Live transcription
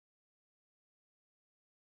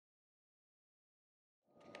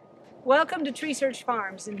Welcome to Treesearch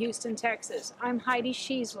Farms in Houston, Texas. I'm Heidi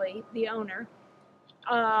Sheesley, the owner.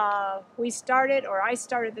 I started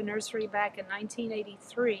the nursery back in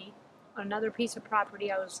 1983 on another piece of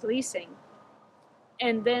property I was leasing.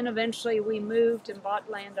 And then eventually we moved and bought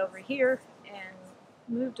land over here and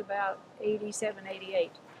moved about 87,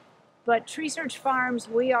 88. But Treesearch Farms,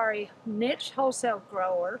 we are a niche wholesale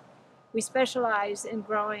grower. We specialize in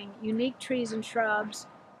growing unique trees and shrubs,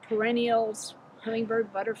 perennials,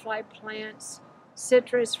 hummingbird, butterfly plants,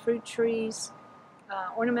 citrus, fruit trees,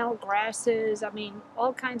 ornamental grasses,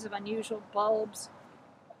 all kinds of unusual bulbs.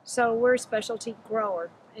 So we're a specialty grower,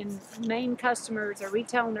 and main customers are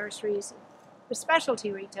retail nurseries, the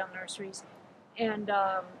specialty retail nurseries, and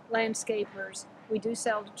landscapers. We do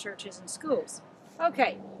sell to churches and schools.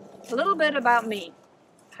 Okay, a little bit about me,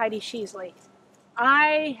 Heidi Sheesley.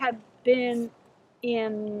 I have been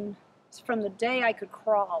from the day I could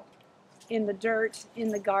crawl, in the dirt, in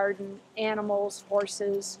the garden, animals,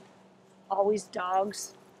 horses, always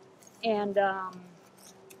dogs. And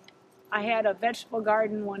I had a vegetable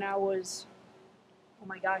garden when I was,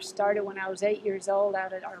 started when I was 8 years old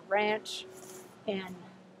out at our ranch, and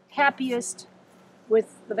happiest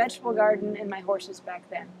with the vegetable garden and my horses back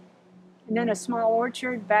then. And then a small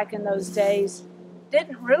orchard back in those days.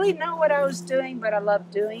 Didn't really know what I was doing, but I loved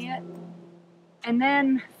doing it. And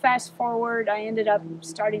then fast forward, I ended up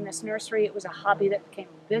starting this nursery. It was a hobby that became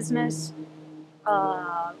a business.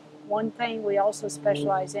 One thing we also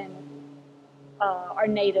specialize in are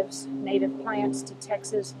native plants to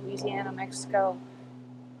Texas, Louisiana, Mexico.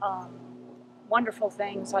 Wonderful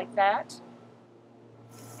things like that.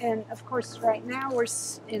 And of course, right now we're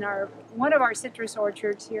in one of our citrus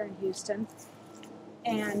orchards here in Houston.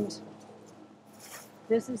 And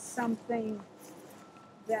this is something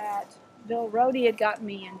that Bill Rohde had got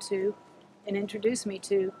me into and introduced me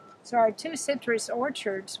to. So our two citrus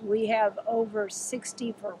orchards, we have over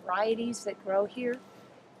 60 varieties that grow here.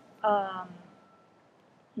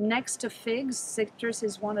 Next to figs, citrus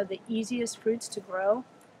is one of the easiest fruits to grow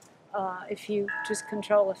if you just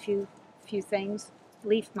control a few things.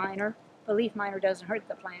 Leaf miner. The leaf miner doesn't hurt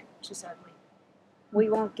the plant, just ugly.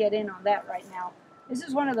 We won't get in on that right now. This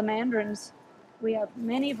is one of the mandarins. We have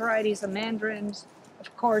many varieties of mandarins,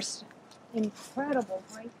 of course, incredible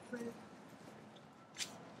grapefruit.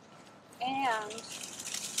 And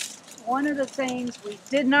one of the things we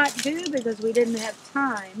did not do because we didn't have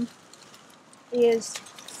time is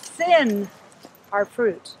thin our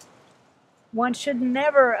fruit. One should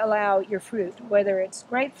never allow your fruit, whether it's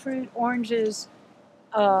grapefruit, oranges,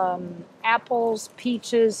 apples,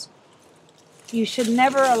 peaches, you should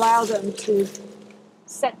never allow them to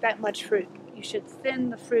set that much fruit. You should thin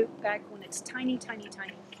the fruit back when it's tiny, tiny,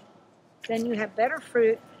 tiny. Then you have better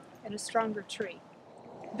fruit and a stronger tree.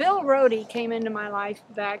 Bill Rohde came into my life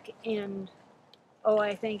back in,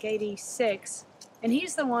 I think 86, and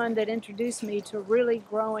he's the one that introduced me to really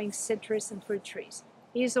growing citrus and fruit trees.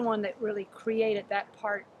 He's the one that really created that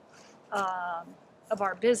part of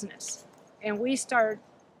our business. And we started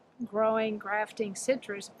grafting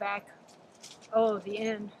citrus back,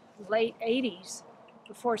 the late 80s,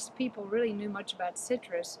 before people really knew much about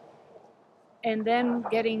citrus. And then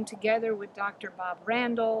getting together with Dr. Bob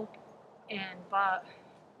Randall and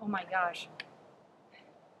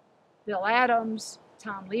Bill Adams,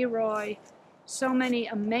 Tom Leroy, so many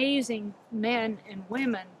amazing men and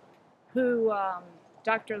women who,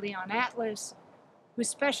 Dr. Leon Atlas, who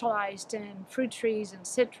specialized in fruit trees and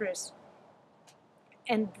citrus.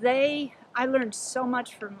 And I learned so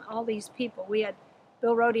much from all these people.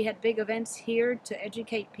 Bill Rohde had big events here to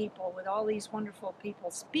educate people with all these wonderful people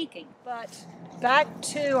speaking. But back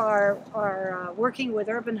to our working with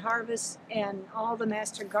Urban Harvest and all the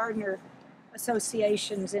Master Gardener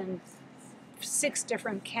associations in 6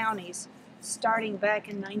 different counties, starting back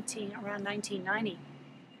in around 1990.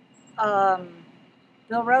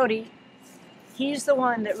 Bill Rohde, he's the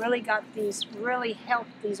one that really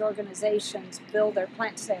helped these organizations build their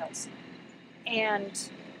plant sales. And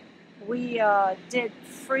we did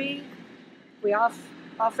free, we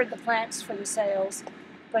offered the plants for the sales,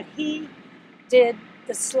 but he did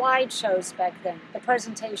the slideshows back then, the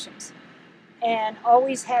presentations, and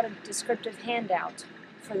always had a descriptive handout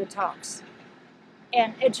for the talks.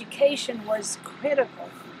 And education was critical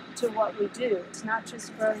to what we do. It's not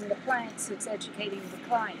just growing the plants, it's educating the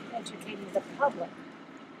client, educating the public,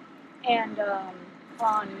 and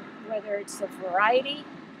on whether it's the variety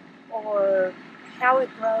or how it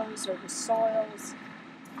grows or the soils.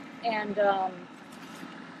 And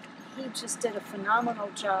he just did a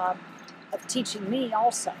phenomenal job of teaching me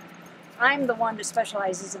also. I'm the one that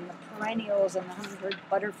specializes in the perennials and the hummingbird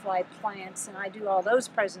butterfly plants, and I do all those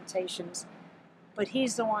presentations. But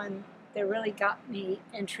he's the one that really got me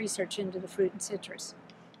and Treesearch into the fruit and citrus.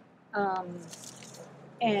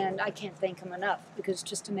 And I can't thank him enough because it's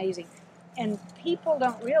just amazing. And people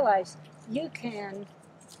don't realize you can,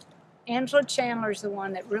 Angela Chandler's the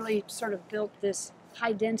one that really sort of built this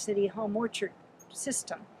high-density home orchard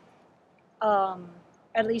system,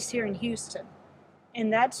 at least here in Houston.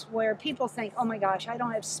 And that's where people think, oh my gosh, I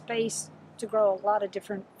don't have space to grow a lot of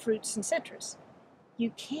different fruits and citrus.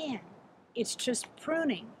 You can. It's just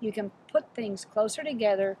pruning. You can put things closer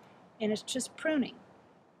together, and it's just pruning,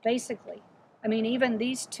 basically. I mean, even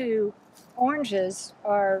these two oranges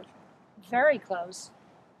are very close.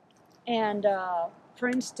 And for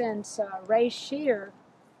instance, Ray Shear,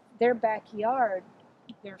 their backyard,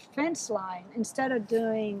 their fence line, instead of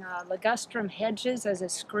doing ligustrum hedges as a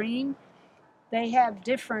screen, they have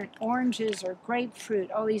different oranges or grapefruit,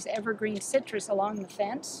 all these evergreen citrus along the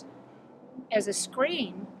fence as a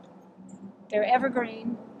screen. They're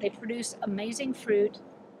evergreen, they produce amazing fruit.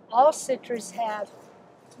 All citrus have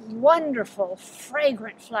wonderful,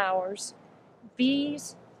 fragrant flowers.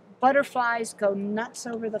 Bees, butterflies go nuts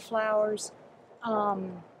over the flowers.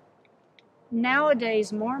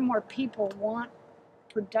 Nowadays, more and more people want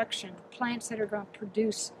production, plants that are going to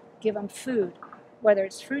produce, give them food. Whether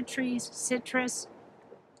it's fruit trees, citrus,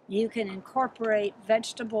 you can incorporate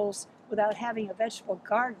vegetables without having a vegetable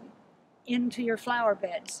garden into your flower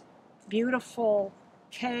beds. Beautiful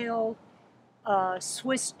kale,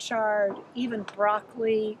 Swiss chard, even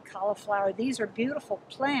broccoli, cauliflower. These are beautiful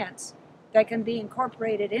plants that can be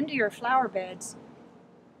incorporated into your flower beds,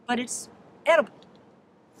 but it's edible.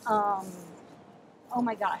 Oh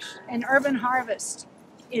my gosh. And Urban Harvest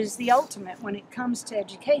is the ultimate when it comes to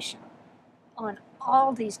education on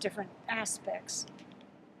all these different aspects.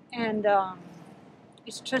 And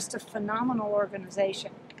it's just a phenomenal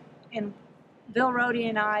organization. And Bill Rohde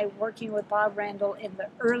and I, working with Bob Randall in the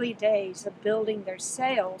early days of building their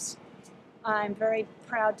sales, I'm very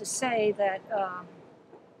proud to say that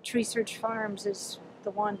Treesearch Farms is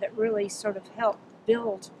the one that really sort of helped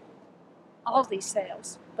build all these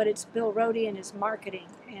sales. But it's Bill Rohde and his marketing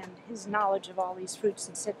and his knowledge of all these fruits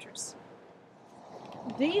and citrus.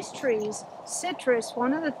 These trees, citrus,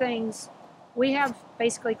 one of the things, we have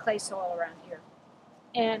basically clay soil around here.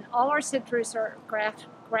 And all our citrus are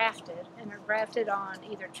grafted, and are grafted on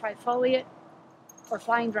either trifoliate or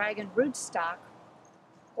flying dragon rootstock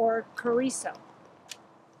or carrizo.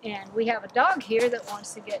 And we have a dog here that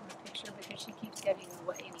wants to get in the picture because she keeps getting in the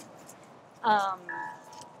way anyway.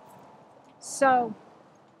 So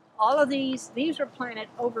all of these were planted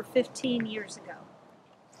over 15 years ago.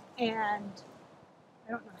 And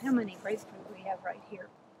I don't know how many grapefruit we have right here.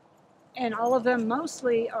 And all of them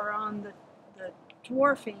mostly are on the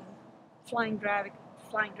dwarfing flying dragon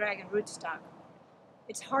rootstock.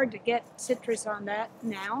 It's hard to get citrus on that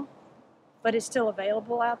now, but it's still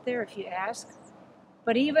available out there if you ask.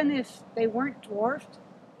 But even if they weren't dwarfed,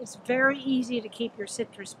 it's very easy to keep your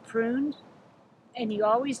citrus pruned. And you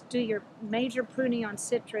always do your major pruning on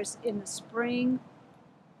citrus in the spring,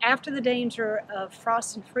 after the danger of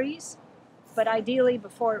frost and freeze, but ideally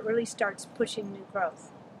before it really starts pushing new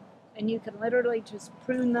growth. And you can literally just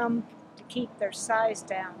prune them to keep their size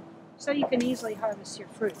down so you can easily harvest your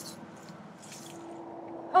fruits.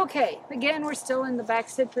 Okay, again, we're still in the back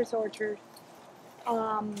citrus orchard.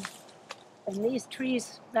 And these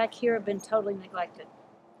trees back here have been totally neglected.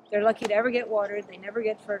 They're lucky to ever get watered, they never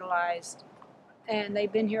get fertilized, and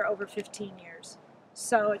they've been here over 15 years.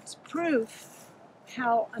 So it's proof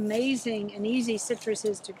how amazing and easy citrus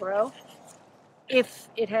is to grow. If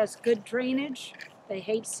it has good drainage, they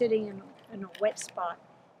hate sitting in a wet spot.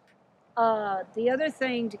 The other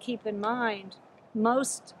thing to keep in mind,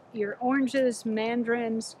 most your oranges,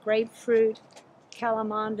 mandarins, grapefruit,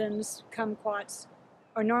 calamondins, kumquats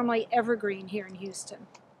are normally evergreen here in Houston.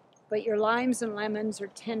 But your limes and lemons are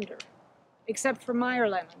tender, except for Meyer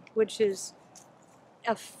lemon, which is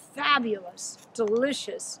a fabulous,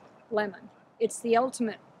 delicious lemon. It's the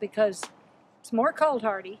ultimate because it's more cold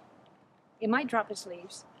hardy. It might drop its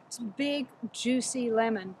leaves. It's a big, juicy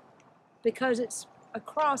lemon because it's a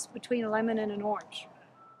cross between a lemon and an orange.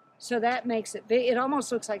 So that makes it big. It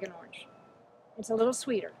almost looks like an orange. It's a little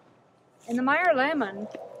sweeter. And the Meyer lemon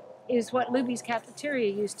is what Luby's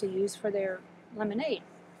Cafeteria used to use for their lemonade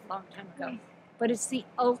a long time ago. But it's the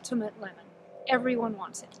ultimate lemon. Everyone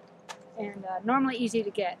wants it. And normally easy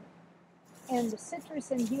to get. And the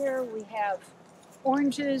citrus in here, we have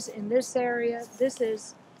oranges in this area. This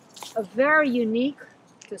is a very unique,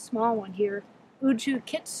 the small one here, Uju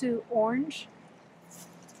Kitsu orange.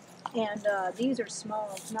 And these are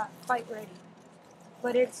small, not quite ready.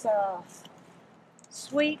 But it's a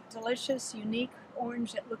sweet, delicious, unique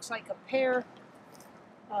orange that looks like a pear.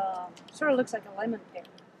 Sort of looks like a lemon pear.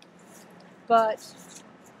 But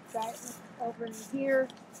right over in here,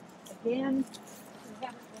 again, we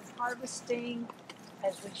haven't been harvesting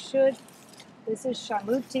as we should. This is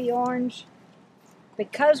Shamuti orange.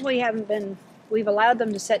 Because we've allowed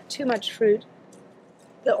them to set too much fruit,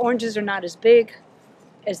 the oranges are not as big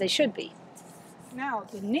as they should be. Now,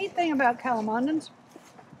 the neat thing about calamondins,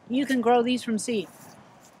 you can grow these from seed,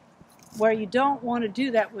 where you don't want to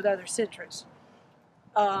do that with other citrus.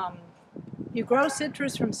 You grow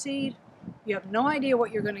citrus from seed, you have no idea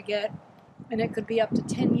what you're going to get, and it could be up to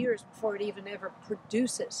 10 years before it even ever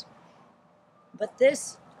produces. But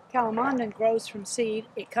this calamondin grows from seed,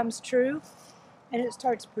 it comes true, and it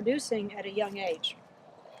starts producing at a young age.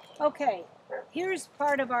 Okay, here's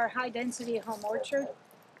part of our high density home orchard.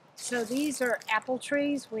 So these are apple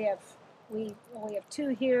trees. We have 2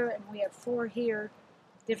 here and we have 4 here,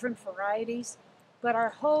 different varieties. But our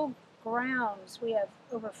whole grounds, we have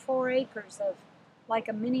over 4 acres of like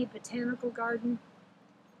a mini botanical garden,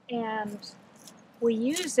 and we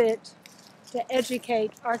use it to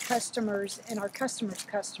educate our customers and our customers'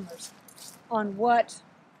 customers on what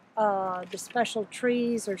the special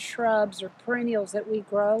trees or shrubs or perennials that we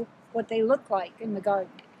grow, what they look like in the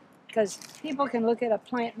garden. Because people can look at a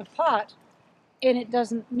plant in a pot and it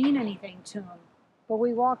doesn't mean anything to them. But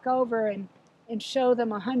we walk over and show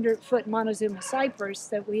them a 100-foot Montezuma cypress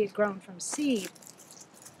that we had grown from seed.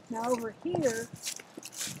 Now over here,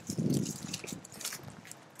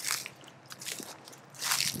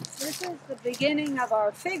 this is the beginning of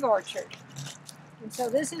our fig orchard. And so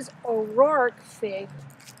this is O'Rourke fig,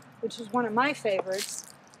 which is one of my favorites.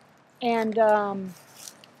 And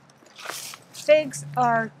figs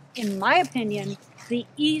are, in my opinion, the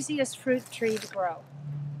easiest fruit tree to grow.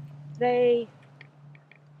 They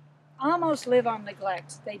almost live on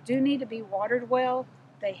neglect. They do need to be watered well.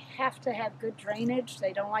 They have to have good drainage.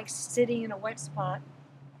 They don't like sitting in a wet spot.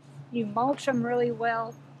 You mulch them really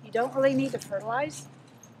well. You don't really need to fertilize,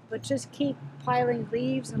 but just keep piling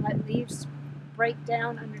leaves and let leaves break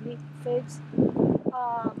down underneath the figs.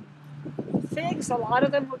 Figs, a lot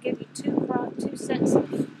of them will give you 2 sets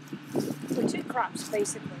of, or 2 crops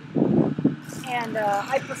basically. And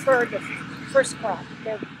I prefer the first crop.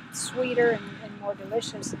 They're sweeter and more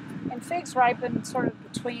delicious. And figs ripen sort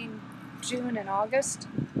of between June and August.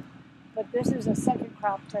 But this is a second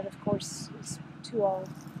crop that, of course, is too old.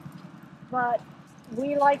 But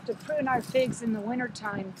we like to prune our figs in the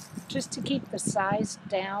wintertime just to keep the size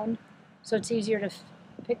down so it's easier to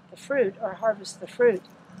pick the fruit or harvest the fruit.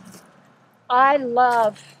 I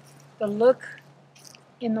love the look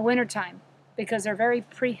in the wintertime because they're very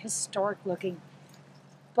prehistoric looking.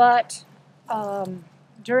 But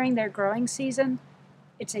during their growing season,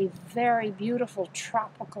 it's a very beautiful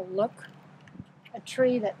tropical look. A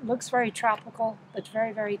tree that looks very tropical, but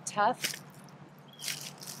very, very tough.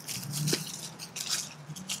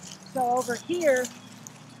 So over here,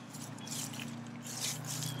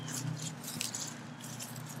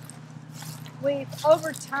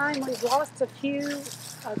 over time, we've lost a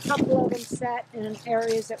couple of them sat in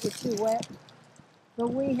areas that were too wet.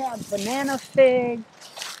 But we have banana fig,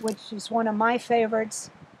 which is one of my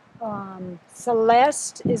favorites.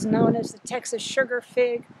 Celeste is known as the Texas sugar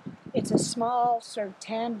fig. It's a small, sort of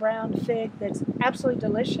tan brown fig that's absolutely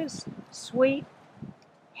delicious, sweet,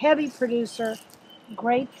 heavy producer,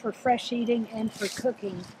 great for fresh eating and for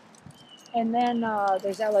cooking. And then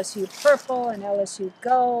there's LSU purple and LSU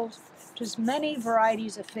gold, just many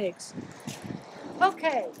varieties of figs.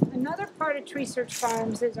 Okay, another part of Treesearch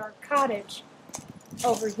Farms is our cottage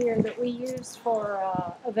over here that we use for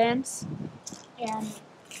events and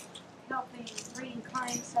helping bring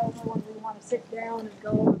clients over when we want to sit down and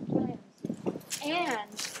go over plans.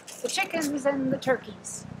 And the chickens and the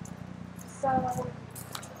turkeys. So,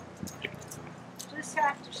 just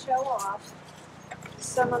have to show off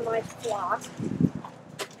some of my flock.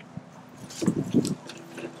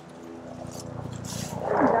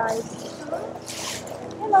 Hey guys.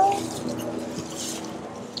 Hello.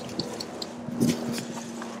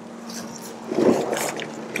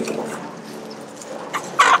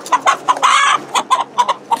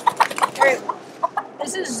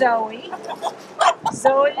 This is Zoe.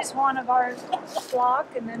 Zoe is one of our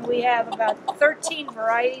flock, and then we have about 13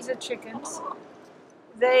 varieties of chickens.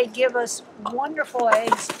 They give us wonderful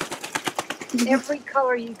eggs, every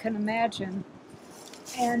color you can imagine,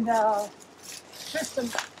 and just an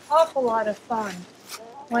awful lot of fun.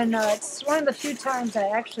 When it's one of the few times I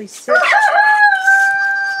actually sit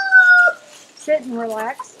and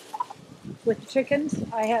relax. with the chickens.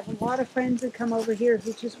 I have a lot of friends that come over here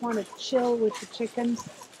who just want to chill with the chickens.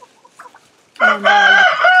 And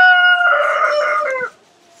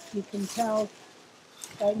you can tell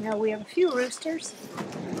right now we have a few roosters.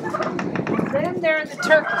 And then there are the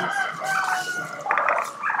turkeys.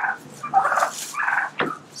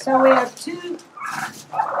 So we have two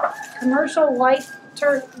commercial white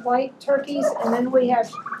turkeys, and then we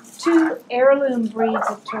have two heirloom breeds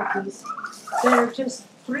of turkeys. They're just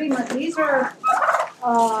 3 months. These are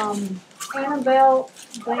Annabelle.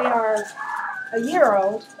 They are a year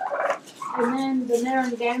old, and then the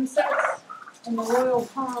Narragansets and the Royal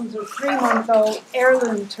Palms are 3-month-old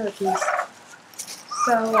heirloom turkeys.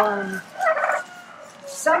 So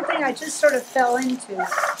something I just sort of fell into.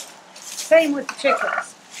 Same with the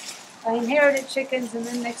chickens. I inherited chickens, and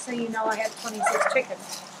then next thing you know, I had 26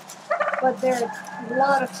 chickens. But they're a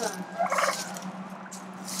lot of fun.